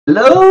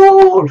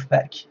Hello,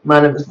 Wolfpack. My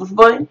name is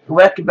Wolfyboy.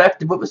 Welcome back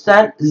to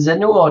Wolfenstein: The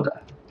New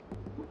Order.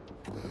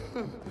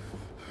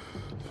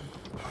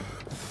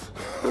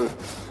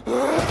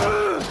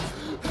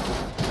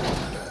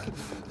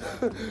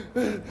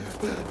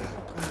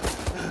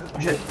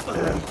 Shit.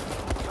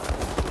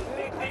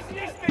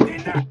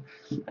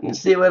 I can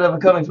see where they were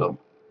coming from.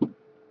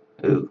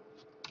 Ooh,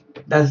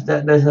 that's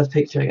that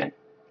picture again.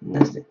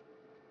 Nasty.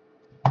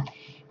 But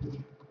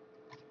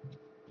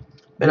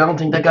I don't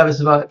think that guy will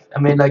survive. I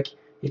mean, like,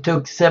 he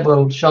took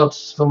several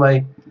shots from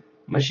my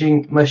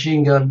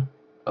machine gun,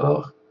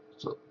 or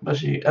so,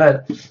 machine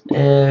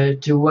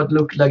to what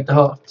looked like the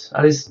heart.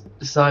 At least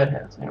the side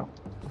here, you know.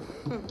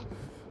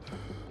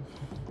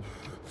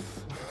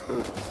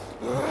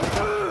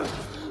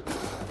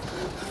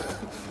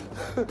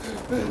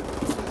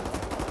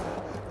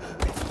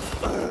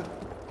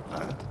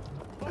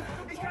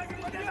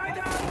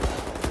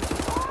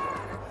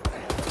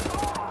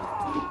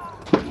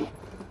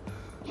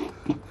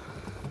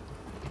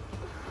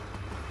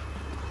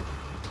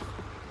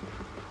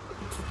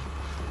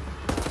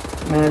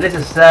 Man, this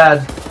is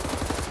sad.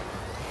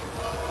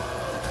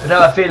 But I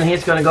have a feeling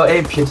he's gonna go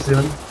apeshit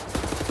soon.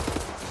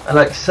 And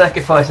like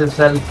sacrifice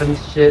himself and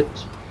shit.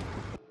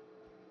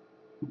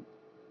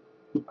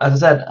 As I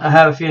said, I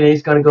have a feeling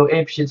he's gonna go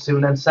apeshit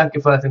soon and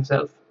sacrifice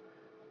himself.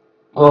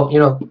 Or, you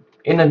know,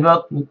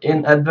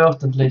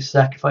 inadvertently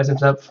sacrifice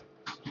himself.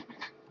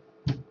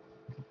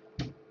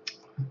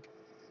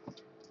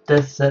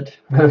 That's sad.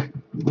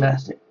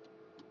 Nasty.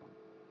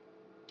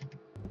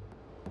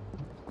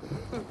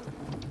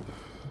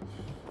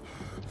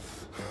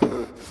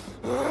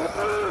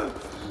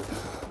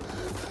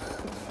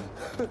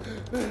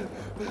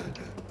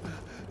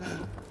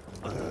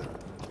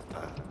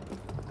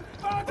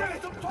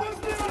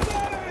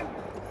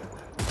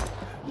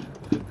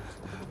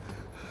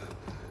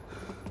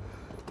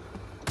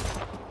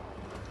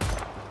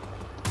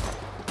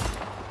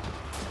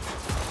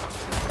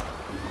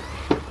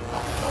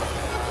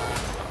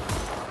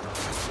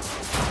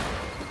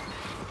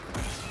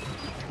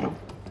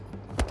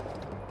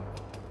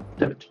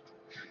 Damn it.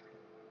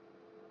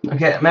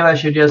 Okay, maybe I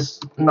should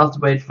just not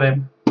wait for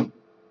him.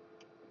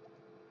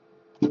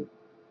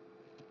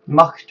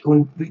 Macht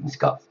und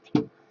Wissenschaft.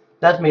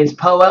 That means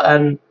power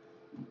and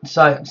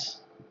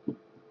science.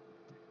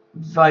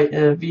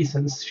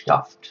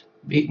 Wissenschaft.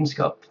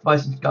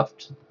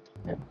 Wissenschaft.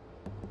 Yeah.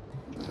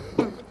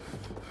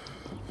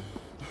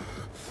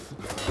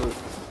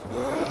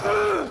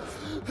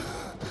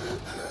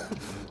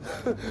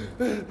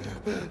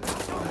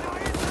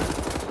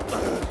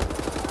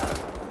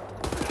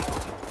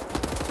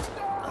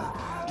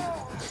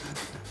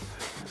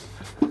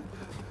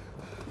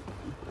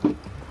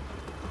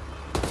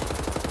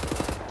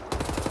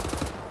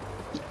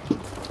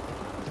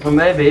 Or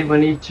maybe we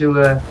need to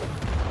God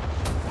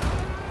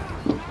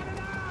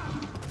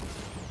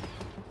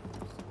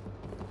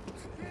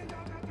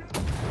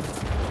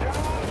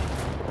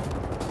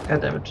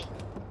damn it.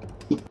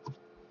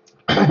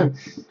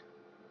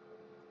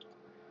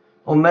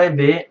 Or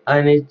maybe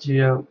I need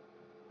to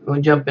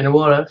go jump in the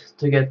water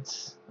to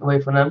get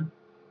away from them.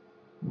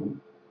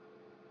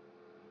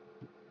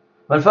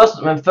 But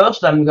first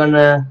I'm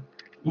gonna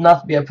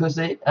not be a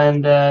pussy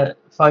and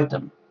fight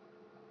them.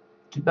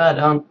 Too bad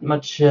I aren't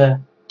much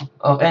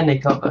or any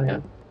cover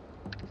here.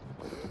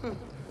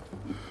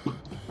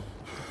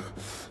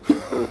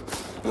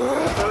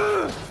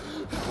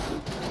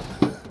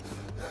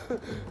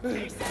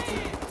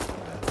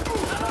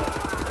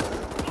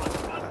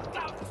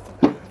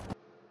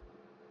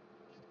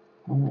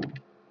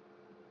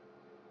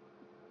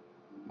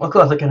 Of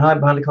course I can hide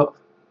behind the car.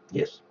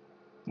 Yes.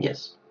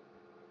 Yes.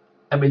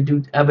 I will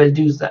do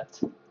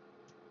that.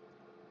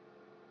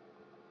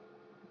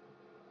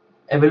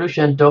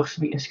 Evolution durch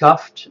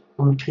Wissenschaft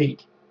und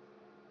Krieg.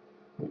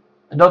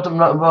 I don't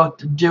know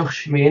what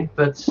durch mean,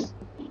 but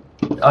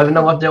I don't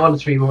know what the other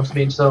three words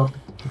mean, so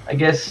I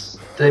guess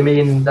they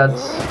mean that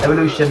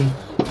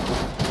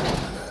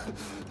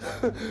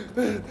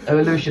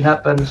evolution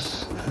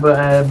happens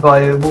by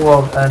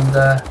war and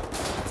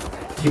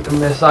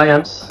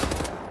science.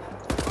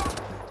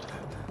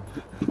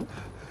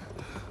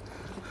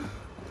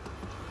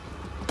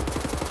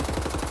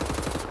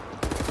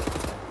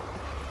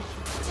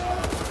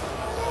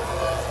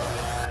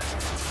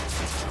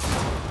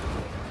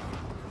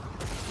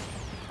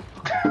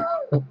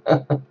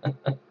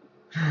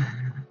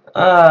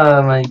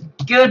 Oh my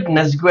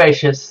goodness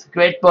gracious,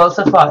 great balls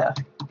of fire.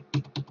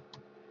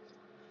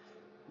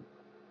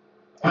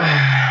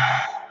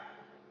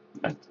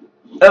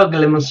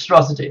 Ugly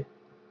monstrosity,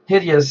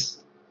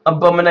 hideous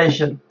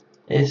abomination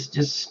is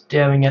just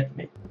staring at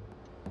me.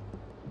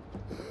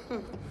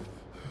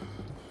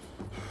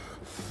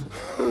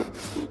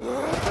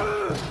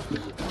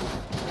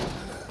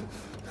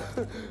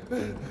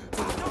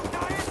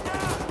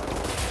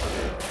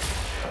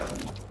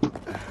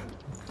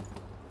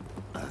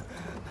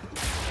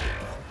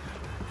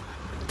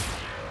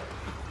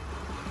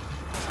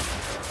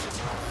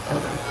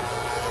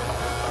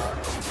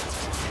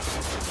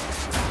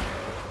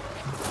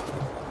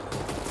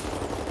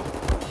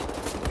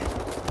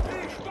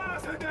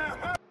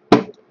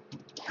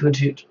 couldn't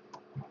shoot.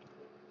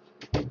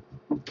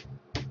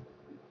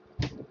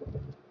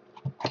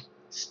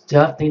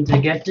 Starting to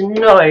get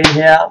annoyed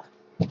here.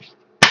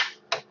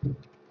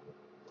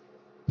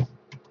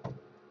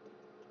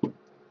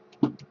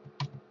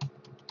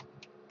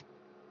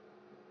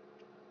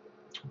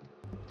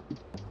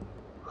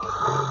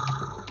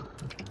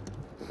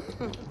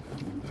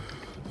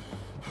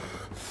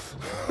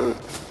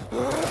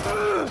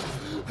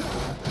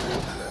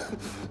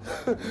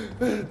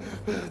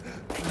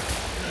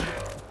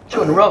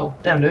 Two in a row,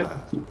 damn dude.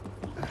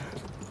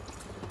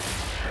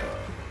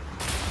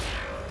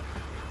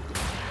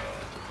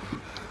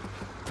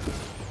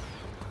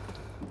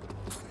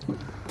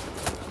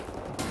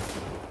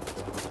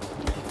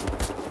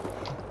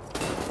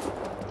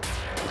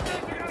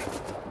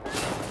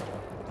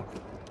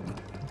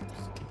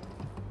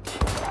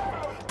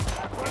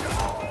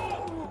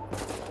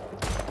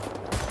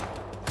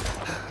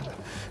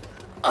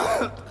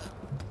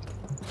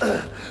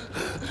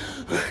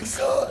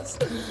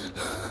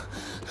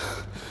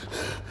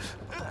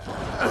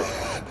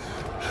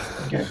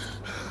 Okay.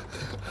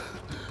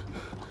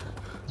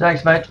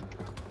 Thanks, mate.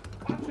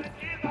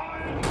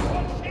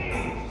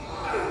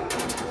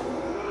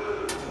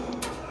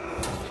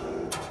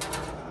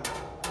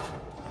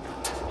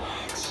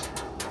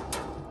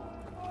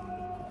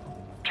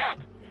 Cap,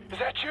 is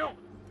that you?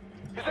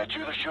 Is that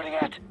you they're shooting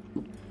at?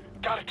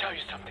 Gotta tell you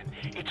something.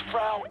 It's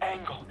Frau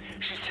Engel.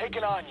 She's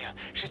taken Anya.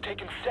 She's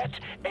taken Set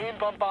and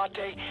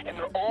Bombate, and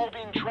they're all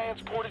being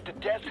transported to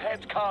Death's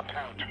Head's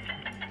compound.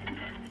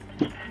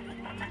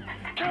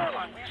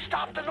 Caroline, will you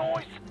stop the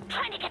noise?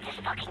 Trying to get this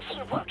fucking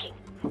thing working.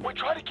 We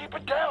try to keep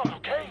it down,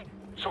 okay?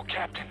 So,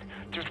 Captain,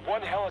 there's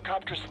one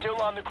helicopter still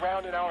on the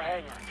ground in our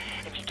hangar.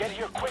 If you get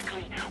here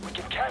quickly, we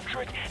can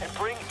capture it and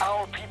bring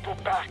our people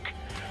back.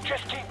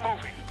 Just keep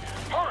moving.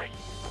 Hurry!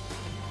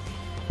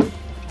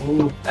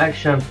 Ooh,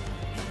 action.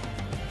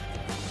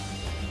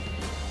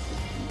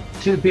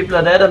 2 people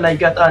are dead and I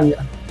got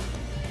Anya.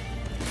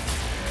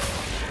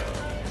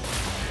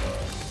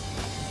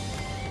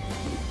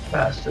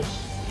 Bastards.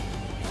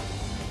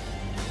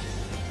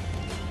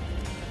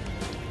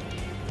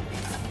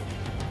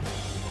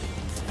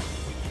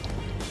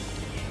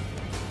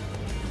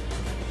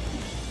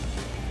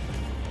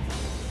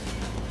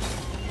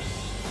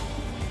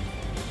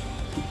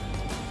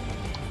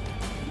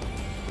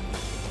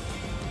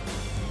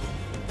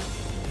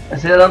 I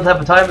see I don't have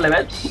a time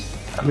limit.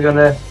 I'm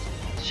gonna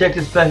check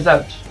this place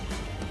out.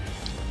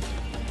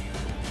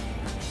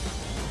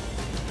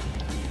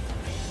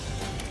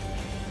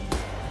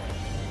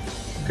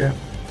 Okay.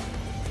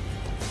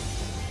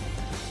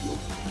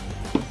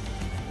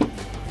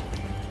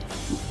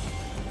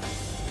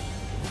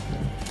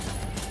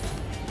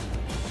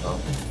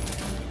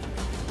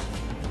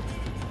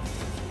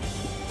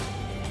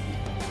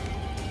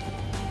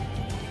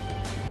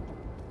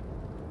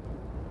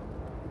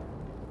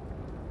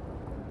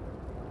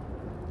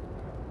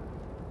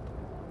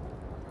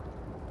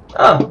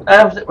 Oh, I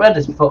have read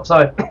this before,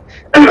 sorry.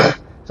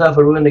 Sorry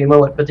for ruining a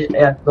moment, but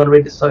yeah, I'm gonna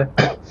read this, sorry.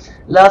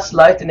 Last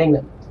light in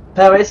England.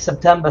 Paris,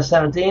 September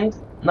 17th,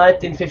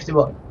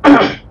 1951.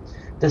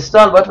 The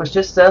stalwart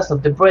resistance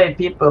of the brave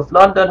people of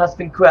London has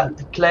been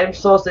quelled, claimed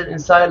sources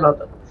inside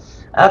London.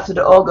 After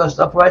the August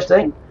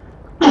uprising,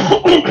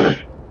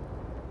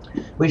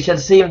 which had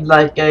seemed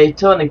like a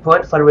turning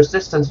point for the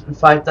resistance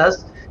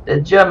fighters,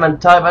 the German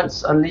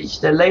tyrants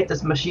unleashed their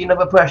latest machine of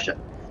oppression,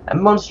 a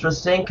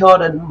monstrous thing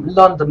called a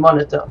London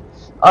Monitor.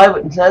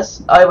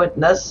 Eyewitness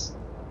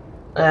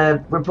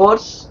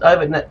reports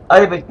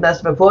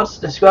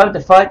described the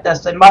fight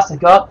as a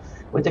massacre,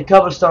 with the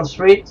cobblestone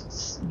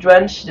streets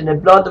drenched in the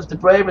blood of the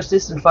brave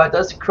resistance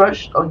fighters,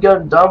 crushed or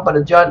gunned down by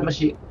the giant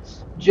machine.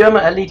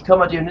 German elite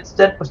combat units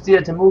then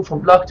proceeded to move from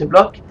block to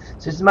block,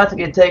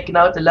 systematically taking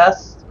out the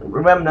last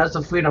remnants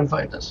of freedom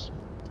fighters.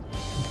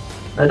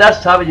 Now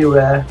that's how you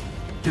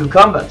do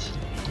combat.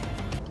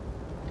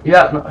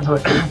 Yeah, no,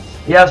 sorry.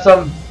 You have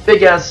some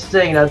big ass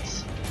thing that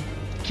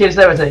kills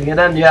everything, and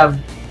then you have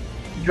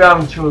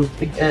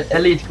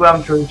elite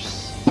ground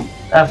troops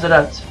after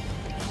that.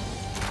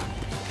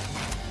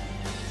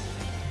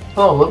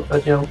 Horrible,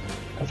 but you know,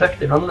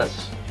 effective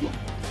nonetheless.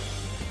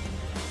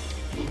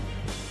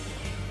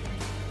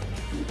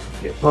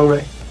 Okay, wrong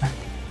way.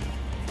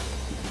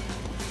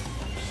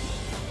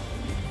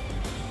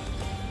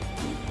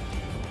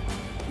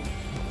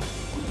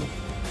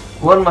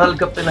 One more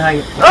helicopter in the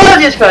hangar. Oh,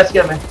 Jesus Christ,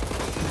 get me!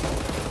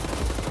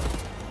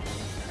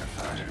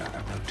 Found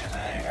another route to the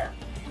hangar.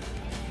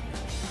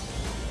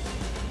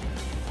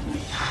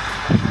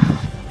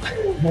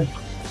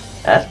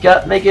 That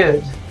got me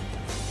good.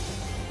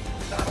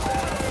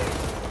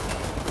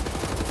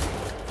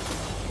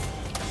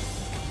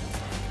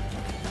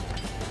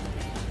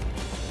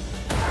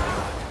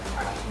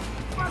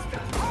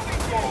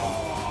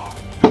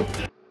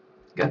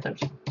 Got them.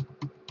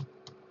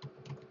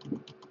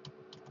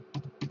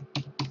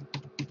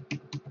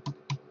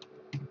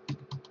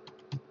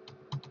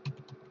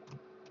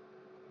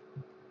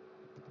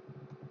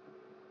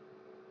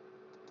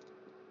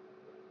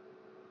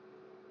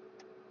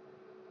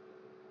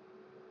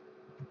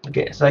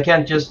 Okay, so I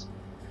can't just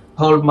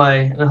hold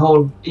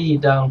E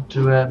down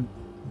to.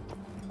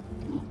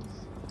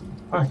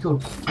 Oh,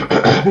 cool.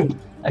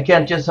 I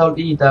can't just hold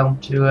E down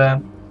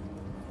to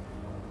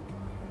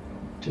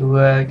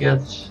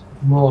get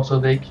more so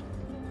big.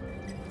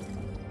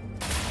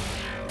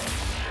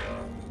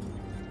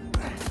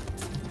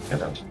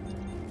 Get out.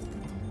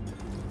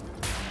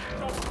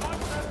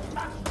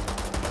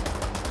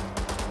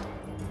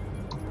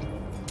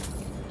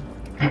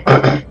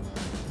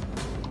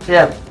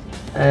 Yeah.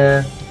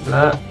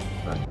 Blah,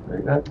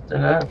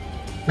 blah.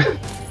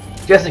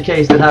 Just in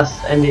case it has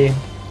any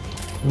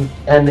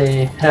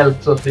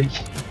help, so to speak.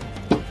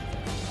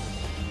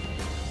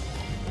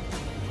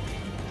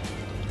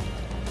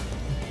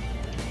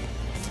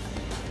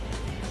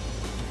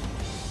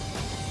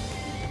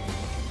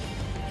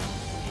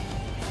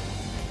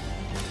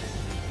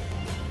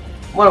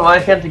 Well,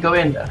 why can't they go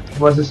in there?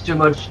 Was it too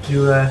much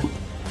to,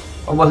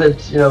 or was it,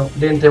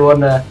 didn't they want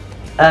to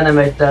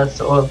animate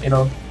that or,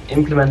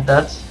 implement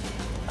that?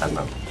 I don't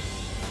know.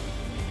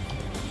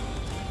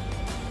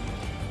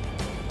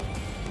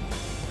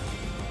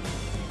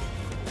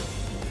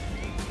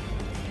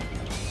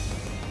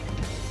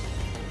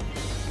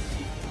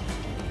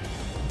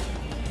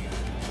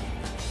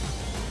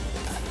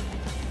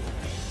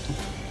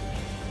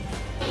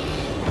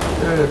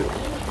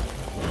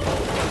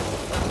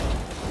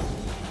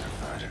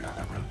 Find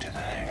another route to the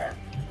hangar.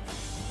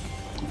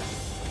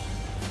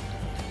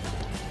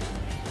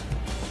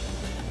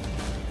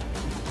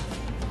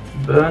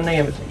 Burning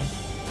everything.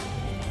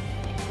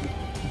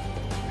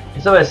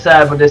 It's always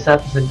sad when this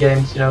happens in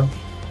games,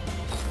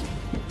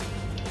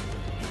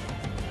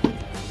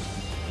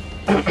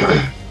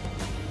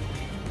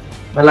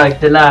 But like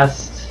the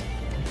last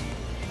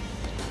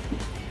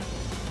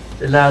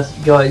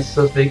guy is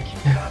so big.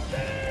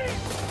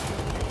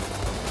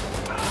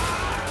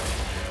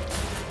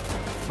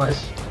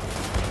 Nice.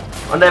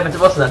 Oh damn it, it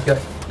wasn't that guy.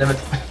 Damn it.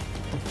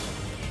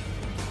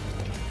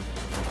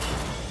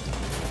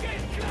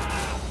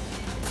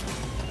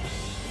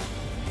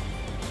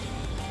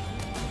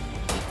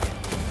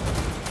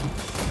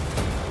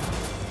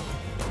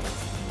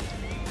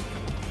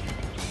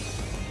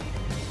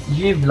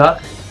 Jävlar.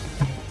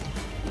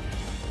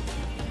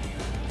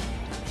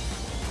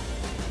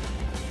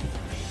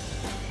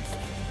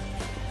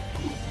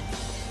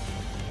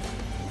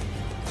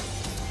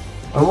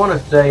 I wonder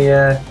if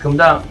they come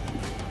down.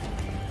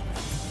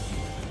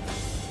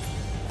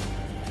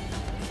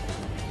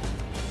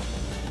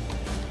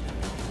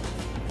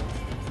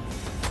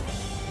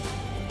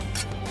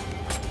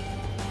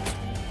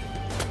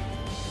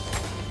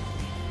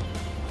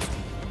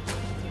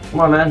 Come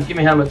on, man, give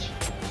me helmet.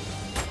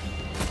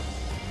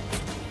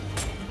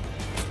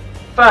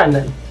 Fine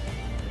then.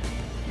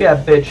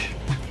 Yeah, bitch.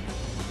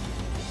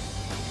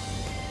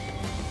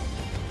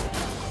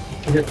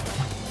 Good.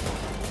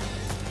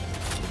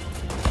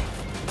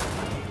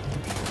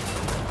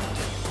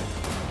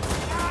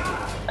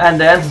 And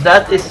the answer to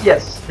that is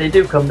yes, they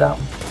do come down.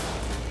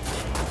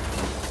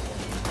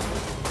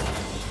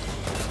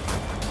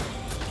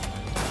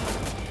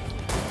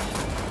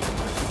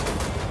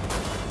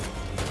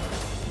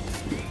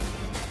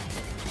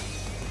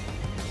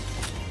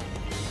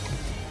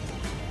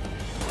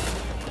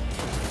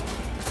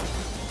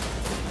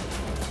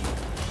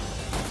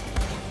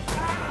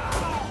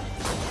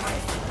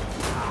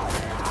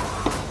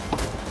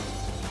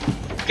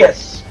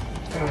 Yes.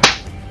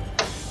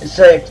 It's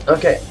saved.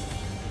 Okay.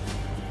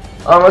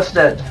 Almost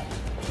dead.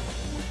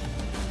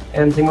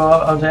 Anything more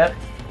out there?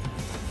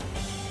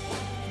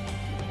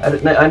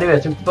 I knew I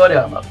took the body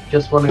armor.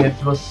 Just wondering if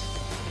there was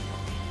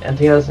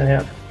anything else in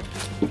here.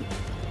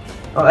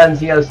 Or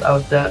anything else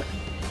out there.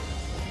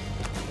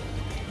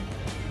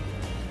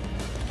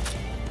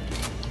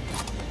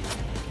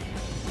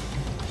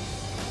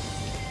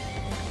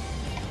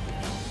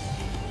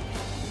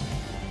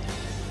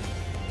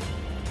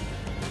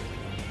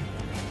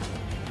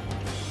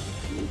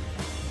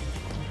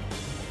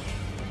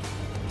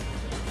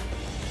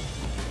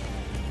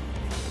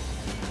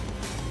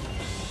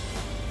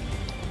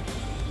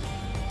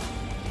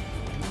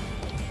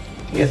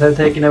 Yes, I've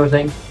taken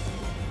everything.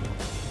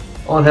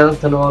 All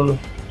health and all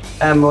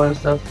ammo and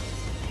stuff.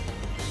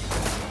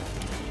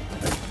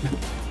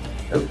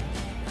 Oh.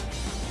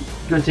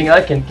 Good thing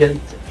I can't get.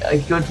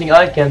 Good thing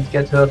I can't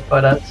get hurt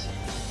by that.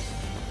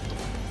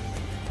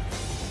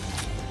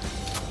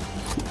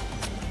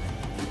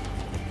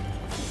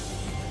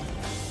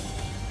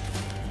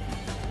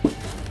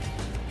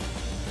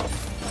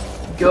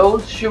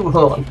 Gold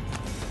shoehorn.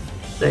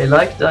 They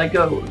like thy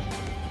gold.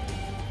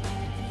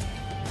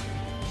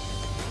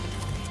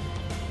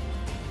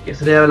 Okay,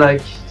 so they are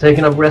like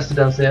taking up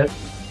residence here.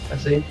 I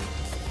see.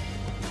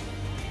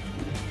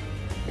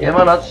 Yeah,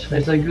 why not?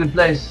 It's a good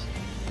place.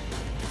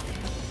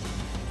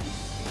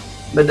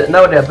 But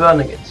now they are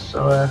burning it,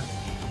 so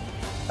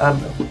I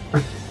don't know.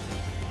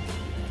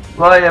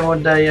 Why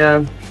would they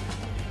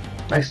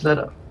max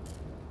leather?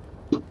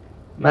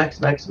 Max.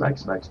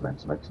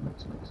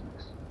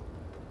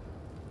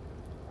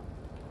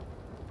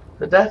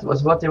 So that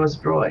was what he was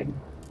drawing.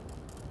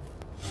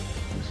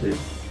 See,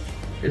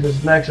 this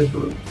is Max's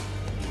room.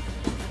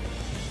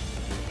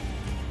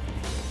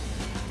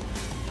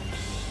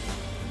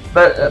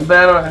 But I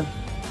don't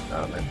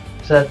know.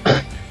 Sad.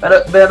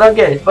 but I don't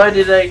get it. Why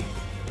did I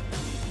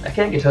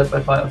can't get hurt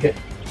by fire. Okay.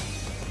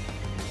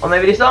 Or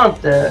maybe these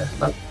aren't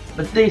not,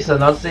 but these are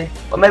Nazi.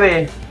 Or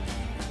maybe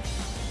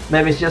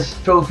it's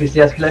just trophies he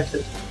has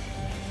collected.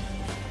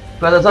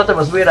 But I thought it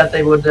was weird that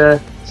they would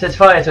set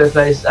fire to a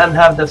place and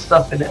have that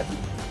stuff in it.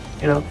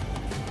 You know.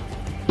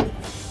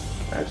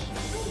 Nice.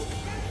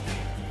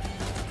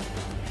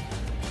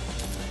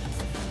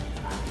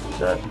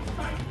 Sad.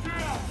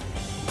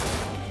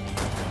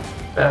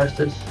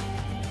 Bastards.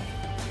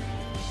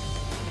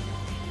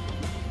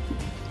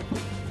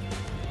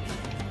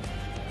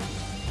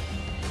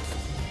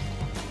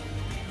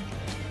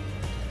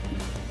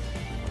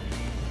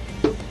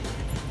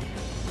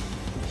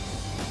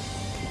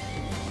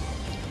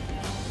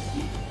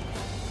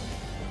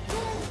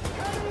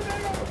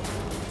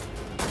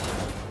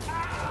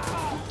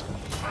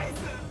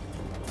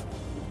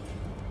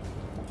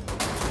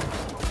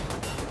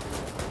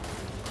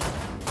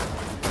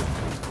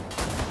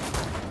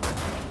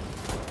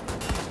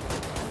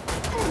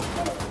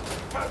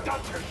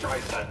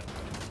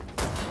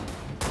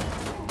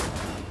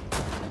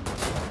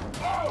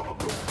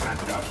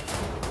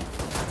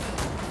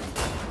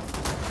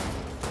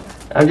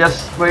 I'm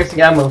just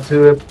wasting ammo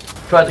to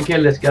try to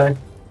kill this guy.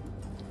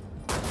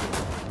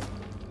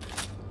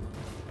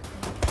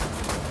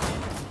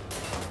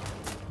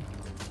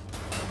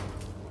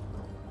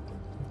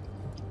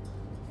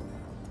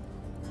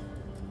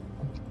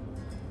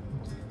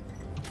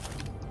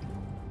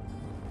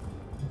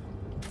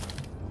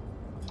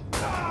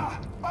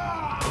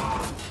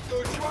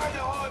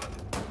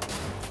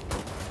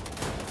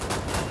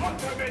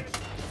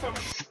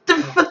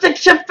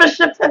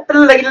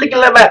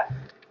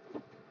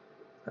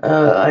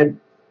 I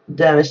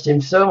damaged him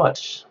so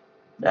much.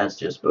 That's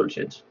just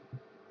bullshit.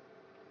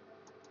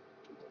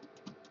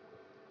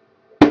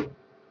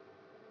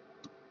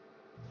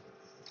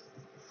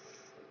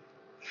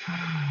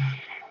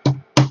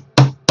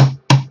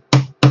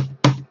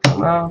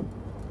 Come on.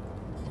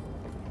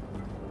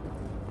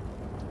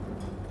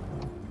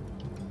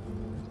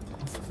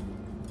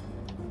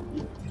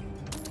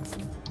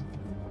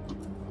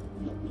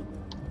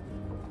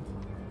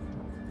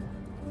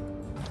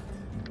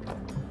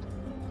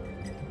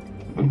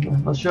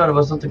 I'm not sure there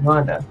was something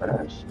behind that, but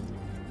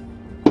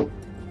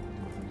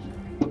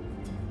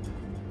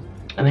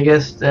and I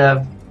guess they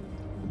have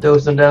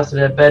those on there so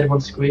their bed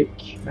won't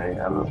squeak. Maybe,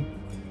 I don't know.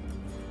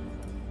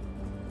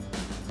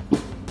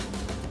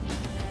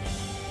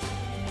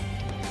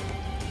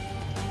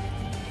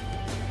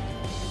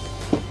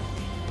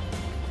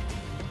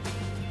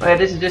 Oh yeah,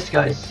 this is this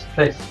guy's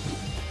place.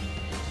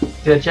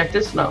 Did I check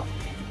this? No,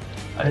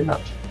 I did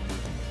not.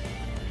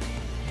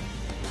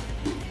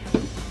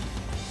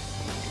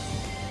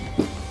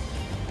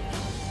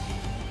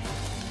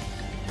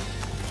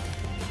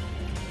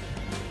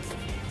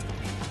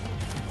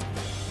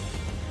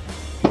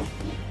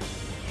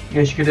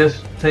 Guess you could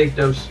just take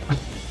those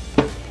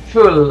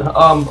full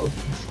arm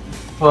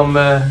from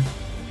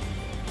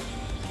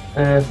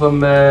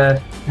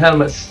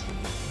helmets.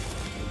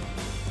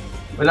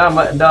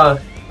 Well, there are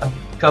a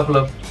couple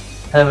of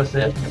helmets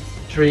there,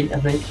 3 I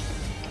think,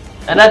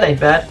 and that ain't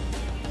bad.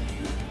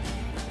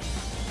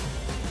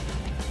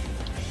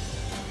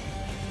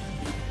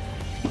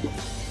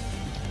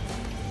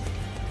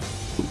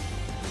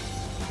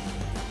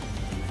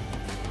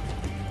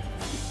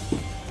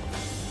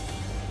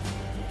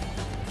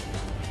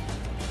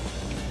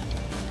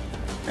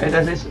 Hey,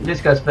 that's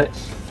this guy's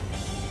place.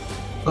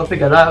 Go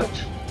figure it out.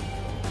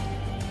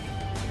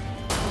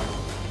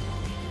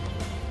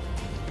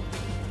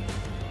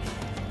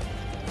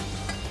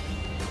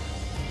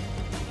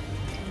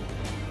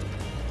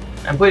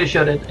 I'm pretty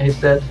sure that he's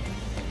dead.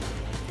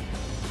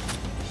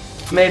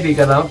 Maybe he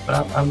got out,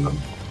 but I'm not.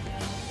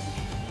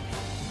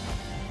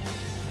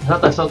 I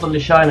thought I saw totally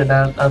shiny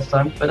that last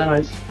time, but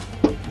anyways,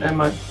 never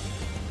mind.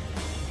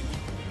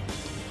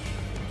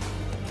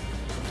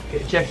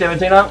 Okay, checked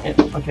everything now? Yeah,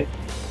 okay.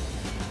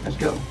 Let's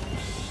go.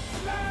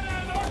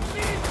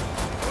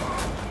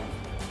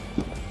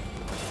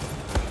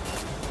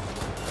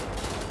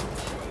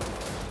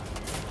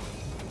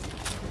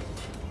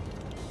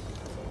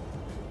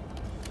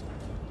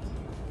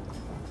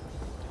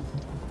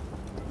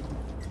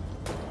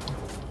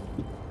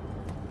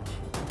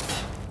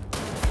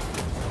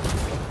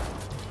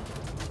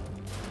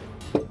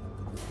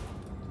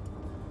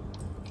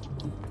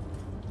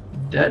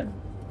 Dead?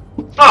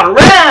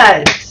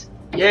 Alright!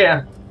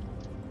 Yeah!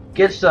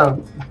 Get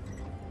some.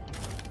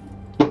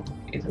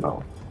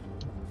 Ethanol.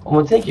 I'm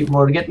gonna take you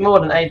more to get more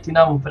than 18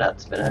 ammo for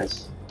that, but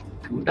nice.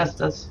 Cool,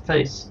 that's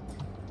face.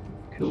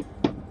 Cool.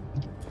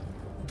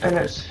 And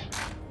nice.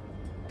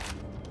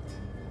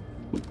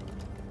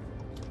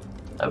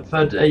 I've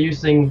heard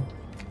using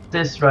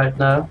this right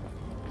now.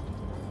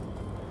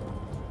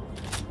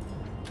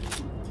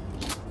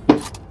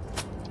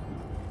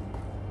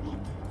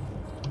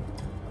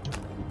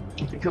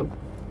 Okay, cool.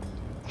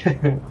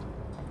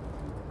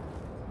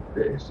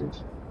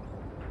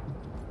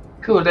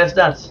 Cool, there's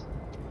that.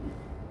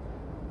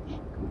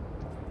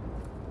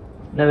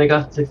 Never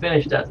got to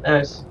finish that.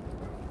 Anyways.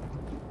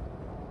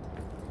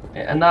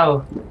 And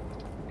now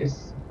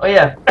it's oh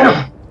yeah.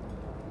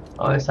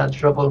 Always had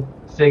trouble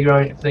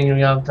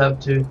figuring out how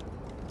to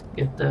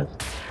get there.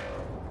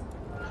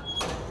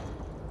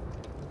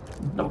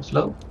 That was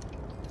slow.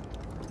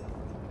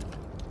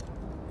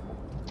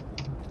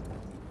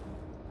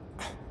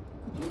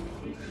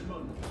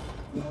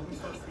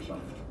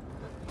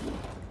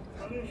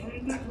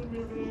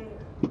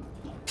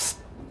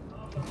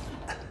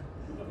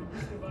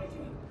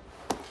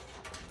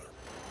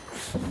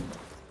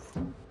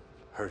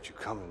 Heard you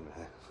coming,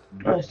 man.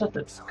 Oh, it's not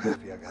that. So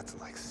happy I got to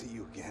see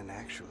you again,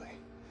 actually.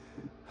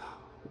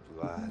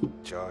 Blue-eyed,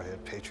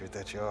 jarhead patriot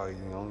that you are,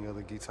 you're the only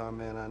other guitar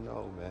man I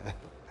know, man.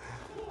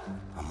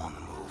 I'm on the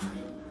move.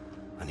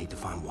 I need to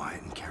find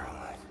Wyatt and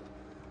Caroline.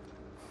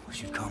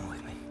 Wish you'd come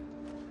with me.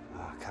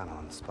 Kind of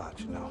on the spot,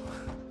 you know.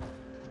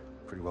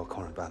 Pretty well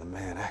cornered by the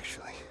man,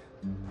 actually.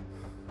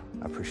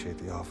 I appreciate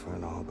the offer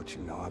and all, but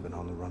you know I've been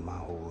on the run my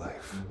whole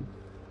life.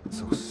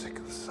 So sick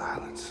of the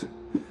silence.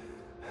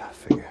 I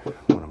figure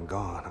when I'm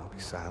gone, I'll be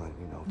silent,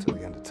 you know, till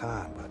the end of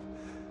time. But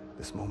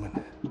this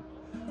moment,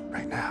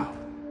 right now,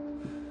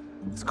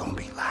 it's gonna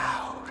be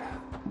loud.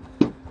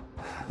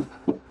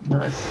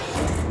 Nice.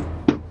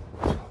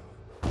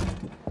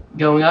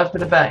 Going out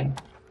with a bang.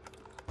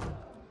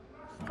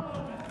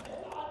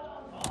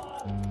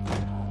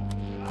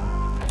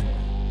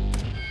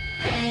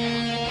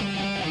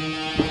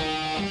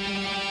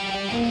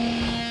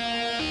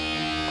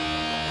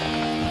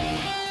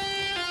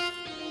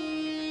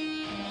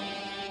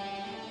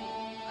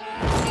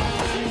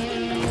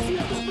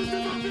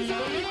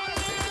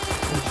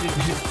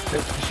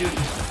 Shoot.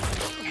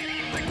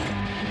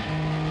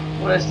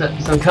 What is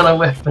that? Some kind of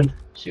weapon.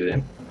 Shoot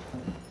him.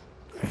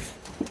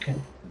 Okay.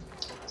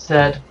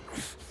 Sad.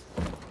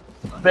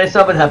 But it's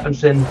what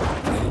happens in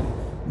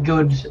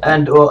good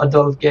and or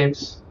adult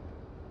games.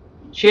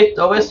 Shit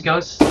always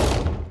goes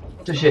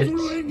to shit.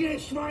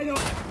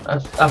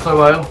 After a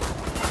while.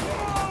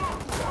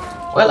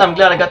 Well, I'm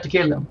glad I got to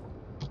kill them.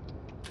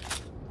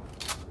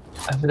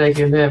 After they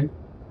killed him.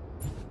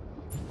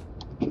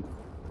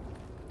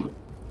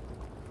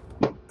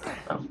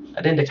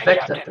 I didn't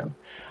expect that then.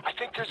 I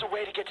think there's a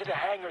way to get to the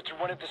hangar through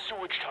one of the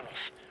sewage tunnels.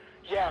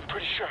 Yeah, I'm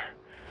pretty sure.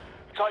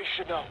 Thought you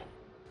should know.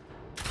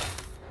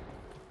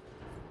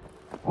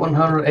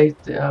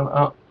 180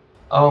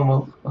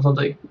 armor or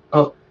something.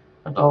 Oh,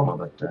 not armor,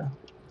 but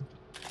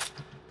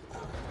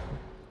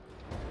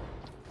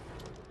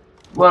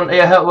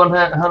I have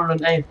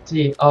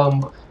 180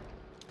 armor.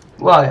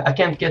 Why? I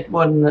can't get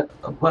 100.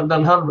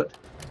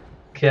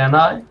 Can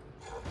I?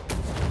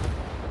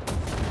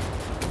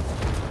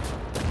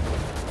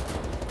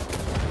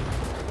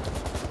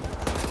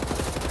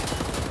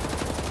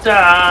 Die!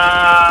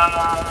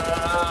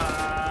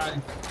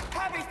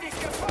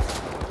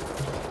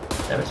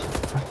 Damn it.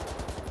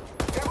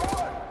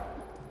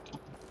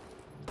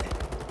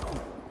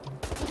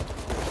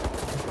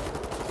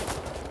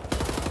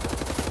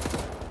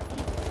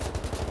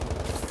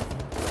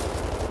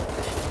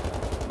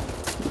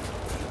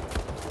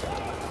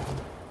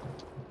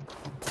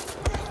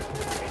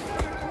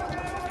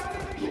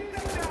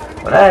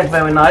 Well, that ain't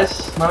very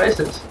nice. Now is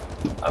it?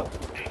 Oh.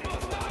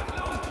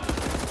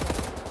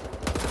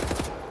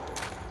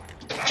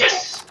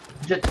 Yes!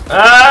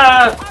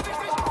 Ah!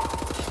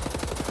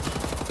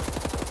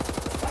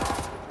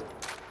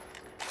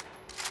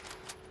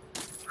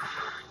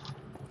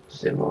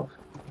 Still more.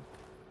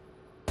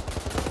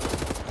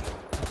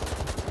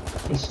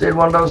 He's still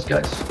one of those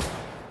guys.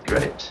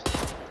 Great.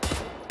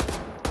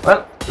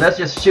 Well, let's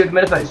just shoot him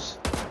in the face.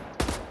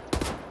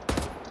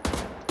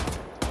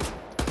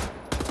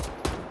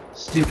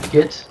 Stupid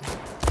kid.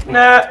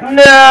 No!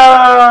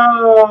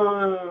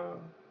 No!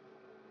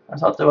 I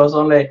thought there was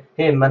only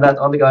him and that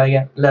other guy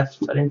again left.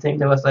 I didn't think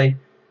there was a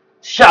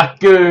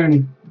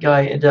shotgun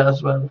guy there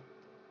as well.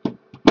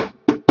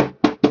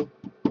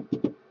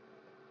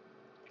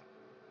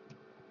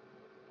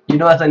 You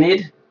know what I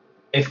need?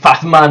 A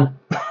fat man.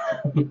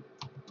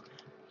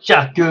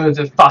 Shotguns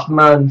and fat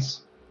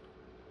mans.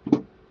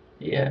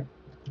 Yeah.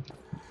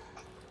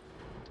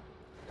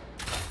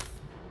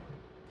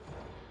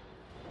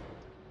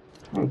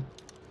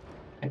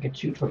 I can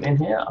shoot from in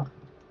here.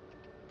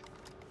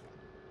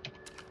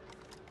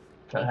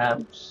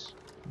 Perhaps.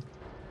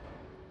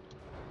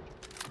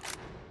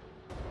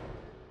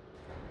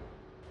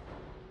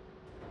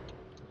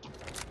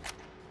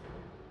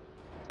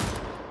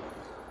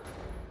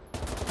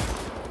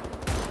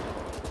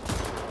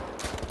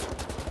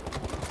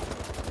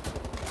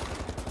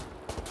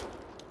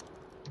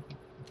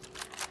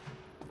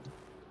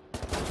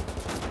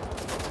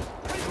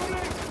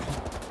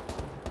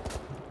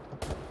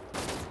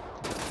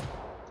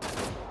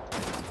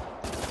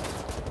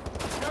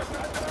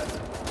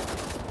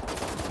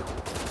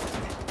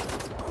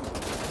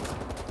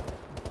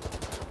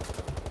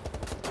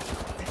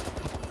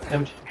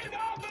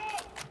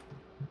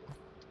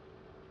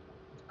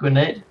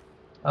 Grenade?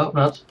 I hope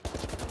not.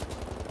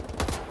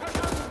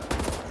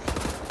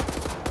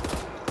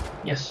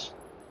 Yes.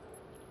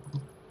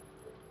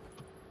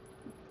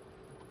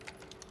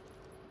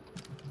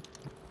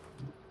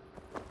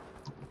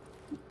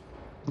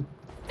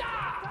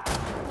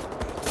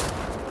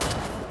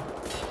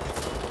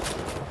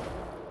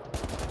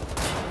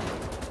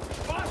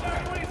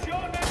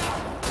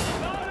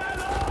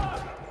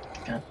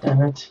 God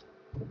damn it.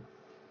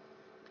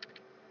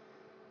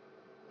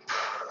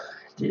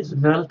 This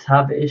world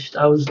have ich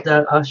aus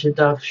der Asche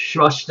der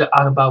schwarze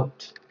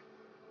Arbeit.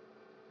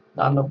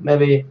 I don't know,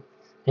 maybe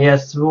he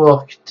has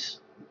worked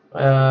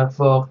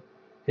for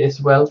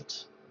his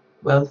wealth.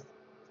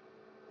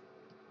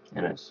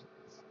 Anyways.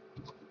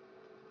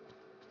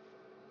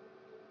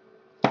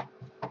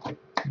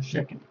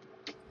 Second.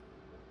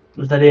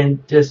 But I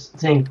didn't just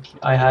think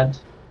I had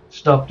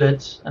stopped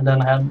it and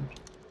then I hadn't.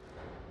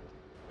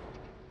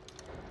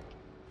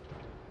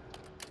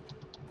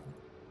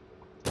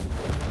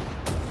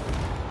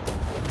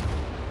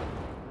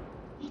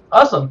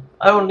 Awesome!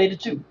 I only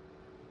needed 2.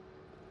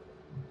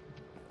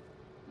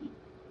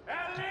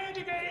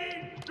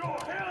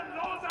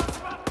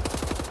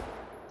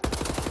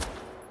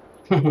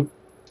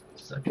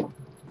 Second.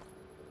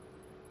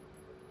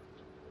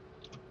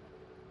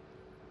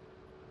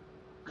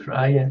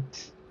 Cry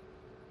it.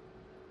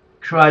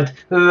 Cried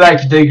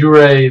like the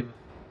grave.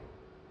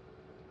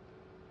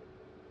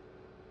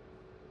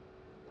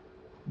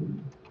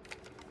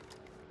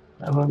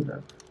 I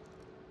wonder.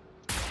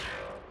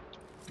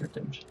 Good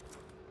damage.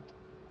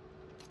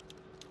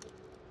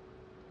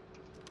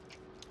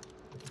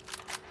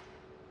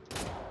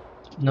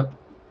 No.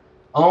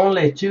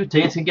 Only 2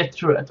 things can get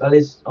through it. At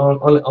least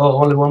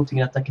only one thing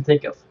that I can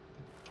think of.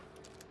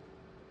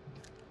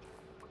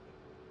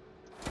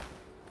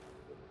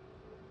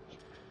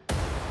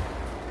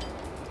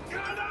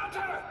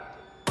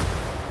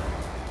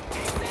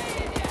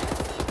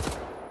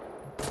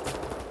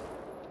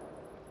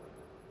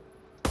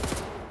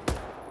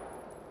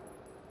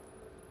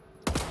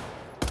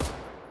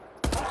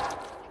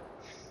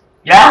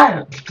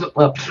 Yeah!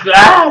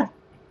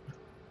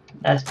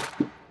 That's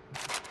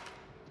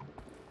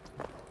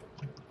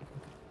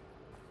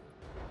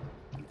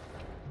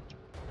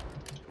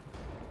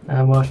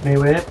now watch me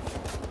whip.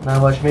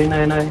 Now watch me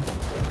nay.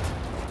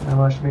 Now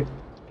watch me.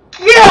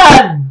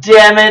 God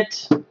damn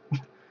it!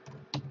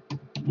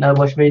 Now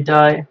watch me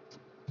die.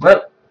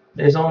 Well,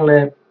 there's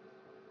only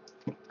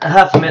a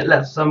half a minute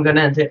left, so I'm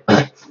gonna end here.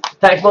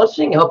 Thanks for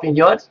watching. I hope you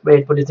enjoyed.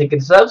 Wait what you think it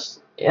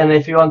deserves. And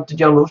if you want to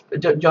join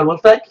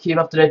Wolfpack, keep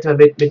up to date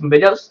with my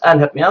videos and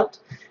help me out,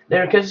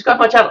 then you can subscribe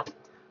to my channel.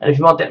 And if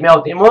you want to help me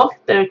out anymore,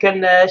 then you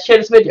can share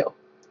this video.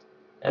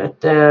 But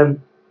even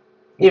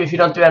if you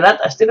don't do that,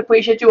 I still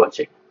appreciate you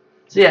watching.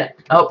 So yeah,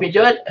 I hope you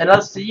enjoyed, and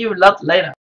I'll see you a lot later.